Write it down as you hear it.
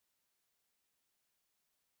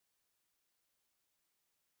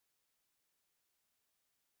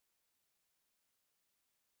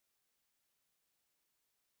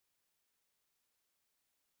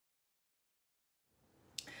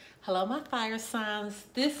Hello, my fire signs.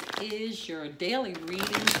 This is your daily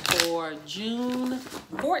reading for June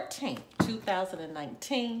 14th,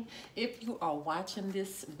 2019. If you are watching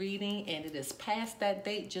this reading and it is past that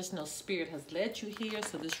date, just know Spirit has led you here,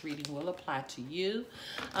 so this reading will apply to you.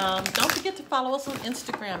 Don't forget to follow us on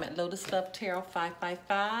Instagram at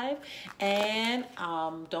LotusLoveTarot555. And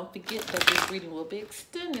don't forget that this reading will be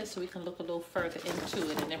extended so we can look a little further into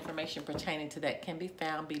it, and information pertaining to that can be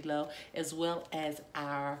found below, as well as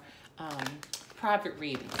our private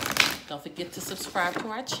reading. Don't forget to subscribe to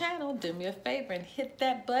our channel. Do me a favor and hit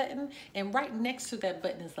that button, and right next to that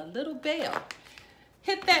button is a little bell.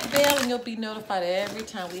 Hit that bell and you'll be notified every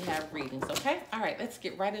time we have readings, okay? All right, let's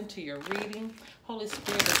get right into your reading. Holy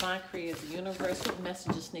Spirit, Divine Creator, the universe, what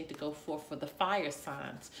messages need to go forth for the fire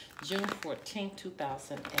signs? June 14,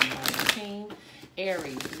 2019,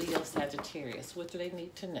 Aries, Leo, Sagittarius. What do they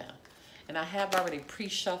need to know? And I have already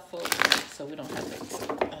pre-shuffled, so we don't have to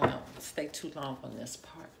stay too long on this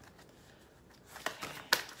part. Okay.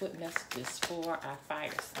 What messages for our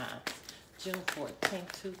fire signs? June 14,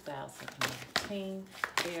 2019,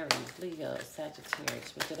 Aries, Leo,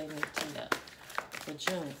 Sagittarius. What do they need to know? For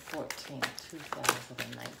June 14,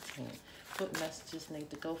 2019, what messages need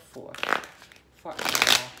to go forth for our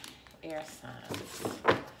air signs?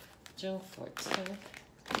 June 14,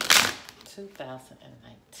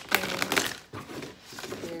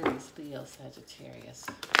 2019, Aries, Leo, Sagittarius.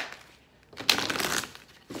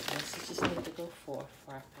 Messages need to go forth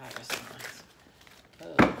for our fire signs.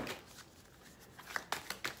 Oh.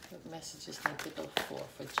 What messages need to go forth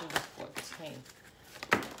for June 14th?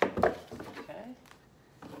 Okay.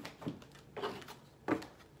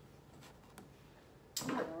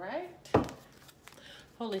 All right.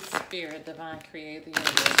 Holy Spirit, Divine Creator,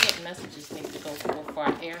 what messages need to go forth for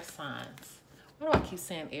our air signs? Why do I keep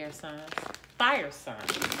saying air signs? Fire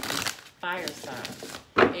signs. Fire signs.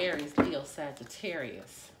 Aries, Leo,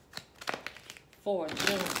 Sagittarius. For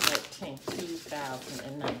June 14,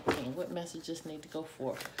 2019. What messages need to go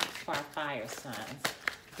forth for our fire signs?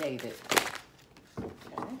 David.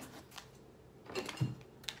 Okay.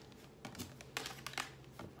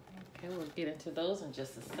 Okay, we'll get into those in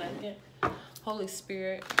just a second. Holy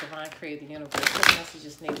Spirit, Divine Creator, the universe, what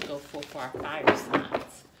messages need to go forth for our fire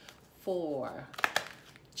signs? For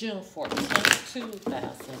June 14,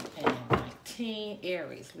 2019,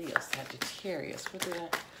 Aries, Leo, Sagittarius. What do our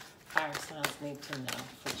fire signs need to know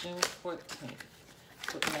for June 14th?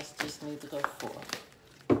 What messages need to go forth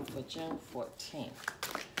for June 14th,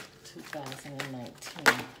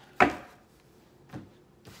 2019?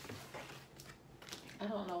 I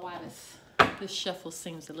don't know why this shuffle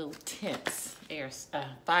seems a little tense.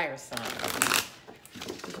 Fire signs.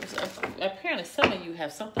 Apparently some of you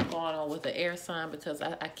have something going on with the air sign, because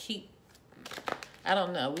I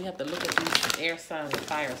don't know. We have to look at these air signs and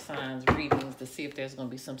fire signs readings to see if there's going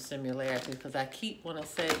to be some similarities, because I keep want to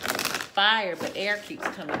say fire, but air keeps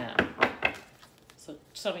coming out. So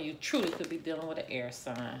some of you truly could be dealing with an air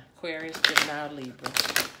sign. Aquarius, Gemini, Libra.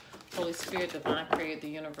 Holy Spirit, Divine Creator, the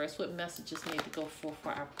universe, what messages need to go forth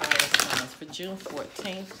for our fire signs for June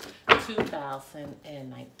 14th,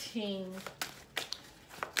 2019?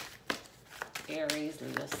 Aries,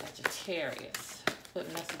 Leo, Sagittarius. What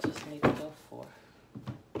messages need to go forth?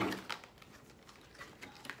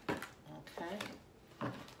 Okay.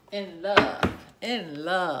 In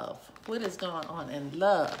love. What is going on in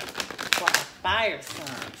love for our fire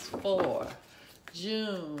signs for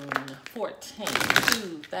June 14,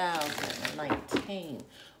 2019?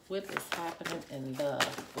 What is happening in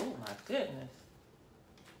love? Oh my goodness.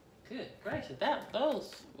 Good gracious.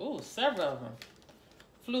 Several of them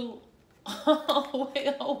flew all the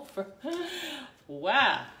way over.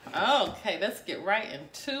 Wow. Okay, let's get right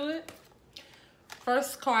into it.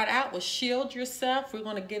 First card out was shield yourself. We're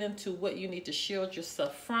going to get into what you need to shield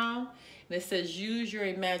yourself from. And it says use your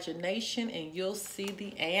imagination and you'll see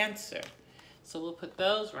the answer. So we'll put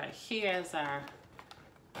those right here as our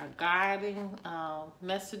guiding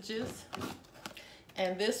messages.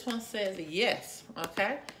 And this one says yes.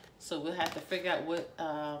 Okay. So we'll have to figure out what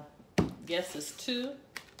yes is to.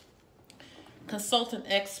 Consult an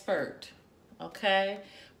expert. Okay.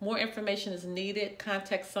 More information is needed.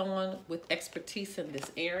 Contact someone with expertise in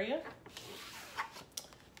this area.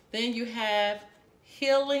 Then you have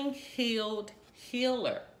healing, healed,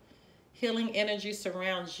 healer. Healing energy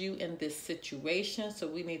surrounds you in this situation. So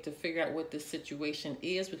we need to figure out what this situation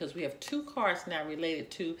is, because we have two cards now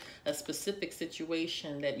related to a specific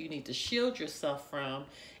situation that you need to shield yourself from.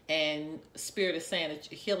 And Spirit is saying that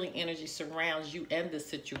healing energy surrounds you and this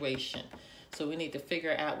situation. So we need to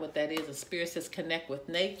figure out what that is. And Spirit says connect with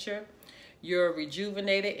nature. You're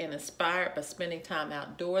rejuvenated and inspired by spending time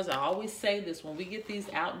outdoors. I always say this, when we get these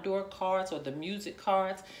outdoor cards or the music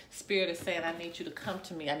cards, Spirit is saying, I need you to come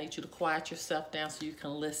to me. I need you to quiet yourself down so you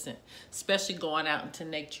can listen, especially going out into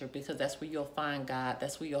nature, because that's where you'll find God.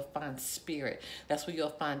 That's where you'll find Spirit. That's where you'll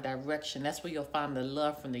find direction. That's where you'll find the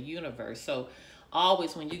love from the universe. So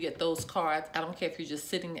always when you get those cards, I don't care if you're just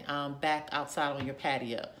sitting back outside on your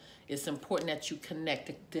patio, it's important that you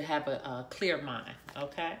connect to have a clear mind,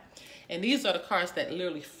 okay? And these are the cards that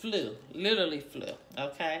literally flew,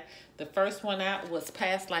 okay? The first one out was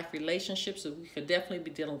past life relationships, so we could definitely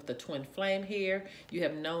be dealing with the twin flame here. You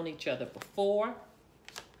have known each other before.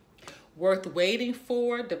 Worth waiting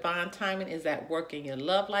for, divine timing is at work in your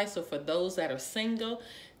love life. So for those that are single,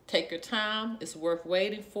 take your time. It's worth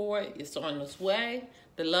waiting for. It's on its way.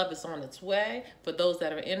 The love is on its way. For those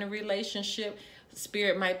that are in a relationship,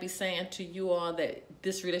 Spirit might be saying to you all that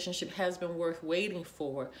this relationship has been worth waiting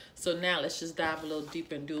for. So now let's just dive a little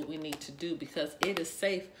deeper and do what we need to do, because it is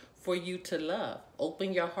safe for you to love.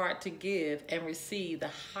 Open your heart to give and receive the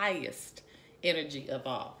highest energy of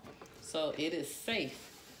all. So it is safe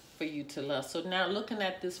for you to love. So now looking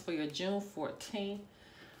at this for your June 14th,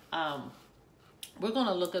 we're going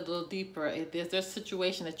to look a little deeper. There's a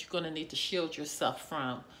situation that you're going to need to shield yourself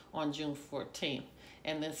from on June 14th.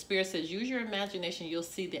 And then Spirit says, use your imagination. You'll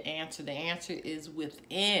see the answer. The answer is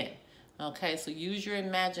within. Okay, so use your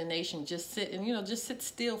imagination. Just sit and, just sit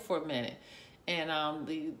still for a minute. And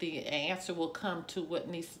the answer will come to what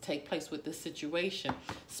needs to take place with this situation.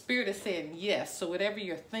 Spirit is saying yes. So whatever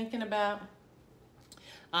you're thinking about,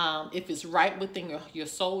 if it's right within your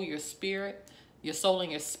soul, your soul and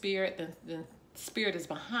your spirit, then Spirit is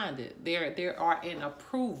behind it. There are an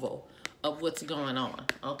approval of what's going on,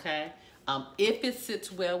 okay? If it sits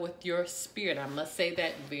well with your spirit, I must say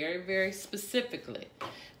that very, very specifically.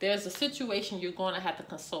 There's a situation you're going to have to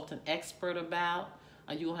consult an expert about.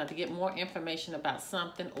 You're going to have to get more information about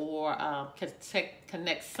something, or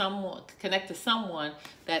connect to someone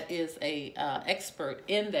that is a expert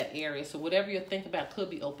in that area. So whatever you're thinking about could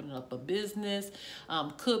be opening up a business,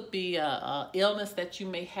 could be a illness that you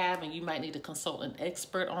may have and you might need to consult an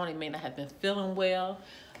expert on. It may not have been feeling well.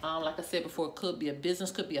 Like I said before, it could be a business,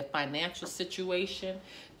 could be a financial situation,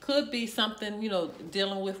 could be something,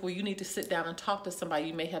 dealing with where you need to sit down and talk to somebody.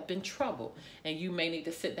 You may have been troubled, and you may need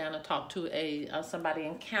to sit down and talk to somebody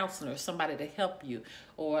in counseling, or somebody to help you,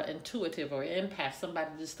 or intuitive or empath, somebody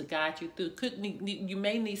just to guide you through. You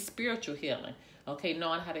may need spiritual healing, okay,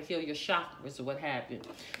 knowing how to heal your chakras or what have you.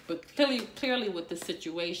 But clearly with the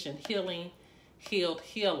situation, healed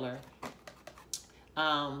healer,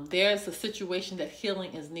 there's a situation that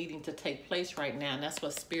healing is needing to take place right now, and that's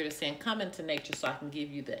what Spirit is saying. Come into nature so I can give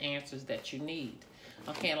you the answers that you need.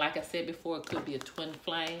 Okay, and like I said before, it could be a twin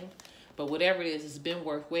flame, but whatever it is, it's been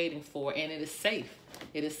worth waiting for, and it is safe.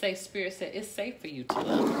 It is safe. Spirit said it's safe for you to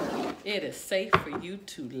love. It is safe for you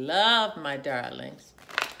to love, my darlings.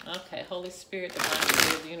 Okay, Holy Spirit, Divine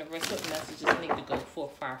Spirit of the Universe, what messages need to go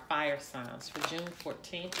forth for our fire signs for June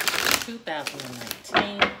 14th,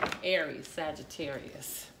 2019? Aries,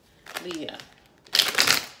 Sagittarius, Leo.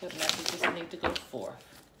 What messages need to go forth?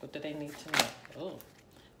 What do they need to know? Oh,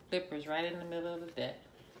 Clippers right in the middle of the deck.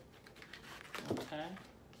 Okay.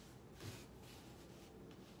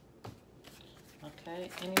 Okay,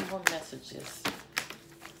 any more messages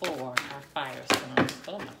for our fire signs?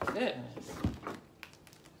 Oh my goodness.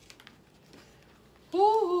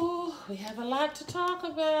 Ooh, we have a lot to talk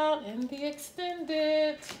about in the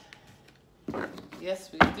extended. Yes,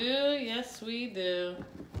 we do. Yes, we do.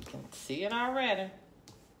 You can see it already.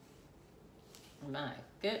 My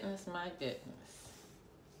goodness, my goodness.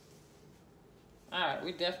 All right,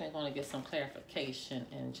 we're definitely going to get some clarification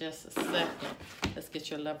in just a second. Let's get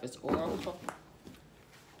your Lover's Oracle.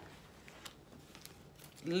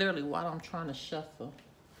 Literally, while I'm trying to shuffle,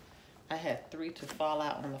 I had 3 to fall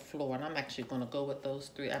out on the floor, and I'm actually going to go with those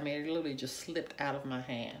 3. I mean, it literally just slipped out of my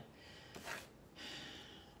hand.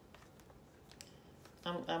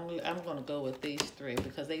 I'm going to go with these 3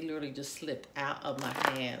 because they literally just slipped out of my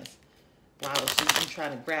hands while I was just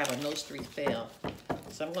trying to grab them. Those 3 fell.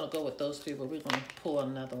 So I'm going to go with those 3, but we're going to pull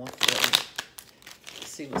another one for you.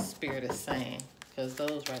 See what Spirit is saying, because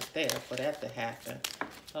those right there, for that to happen.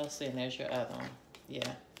 Oh, see, and there's your other one.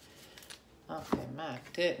 Yeah. Okay, my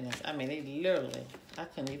goodness. I mean, they literally, I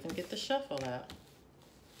couldn't even get the shuffle out.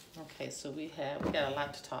 Okay, so we got a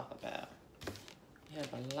lot to talk about. We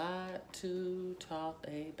have a lot to talk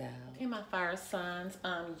about. Okay, my fire signs,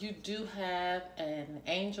 you do have a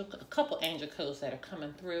couple angel codes that are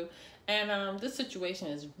coming through, and this situation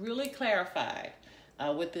is really clarified.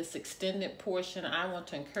 with this extended portion, I want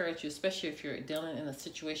to encourage you, especially if you're dealing in a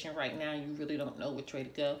situation right now, you really don't know which way to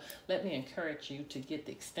go. Let me encourage you to get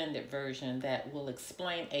the extended version that will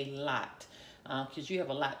explain a lot, because you have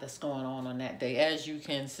a lot that's going on that day, as you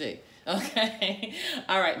can see. Okay.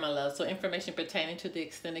 All right, my love. So information pertaining to the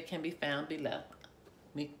extended can be found below.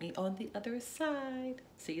 Meet me on the other side.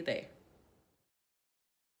 See you there.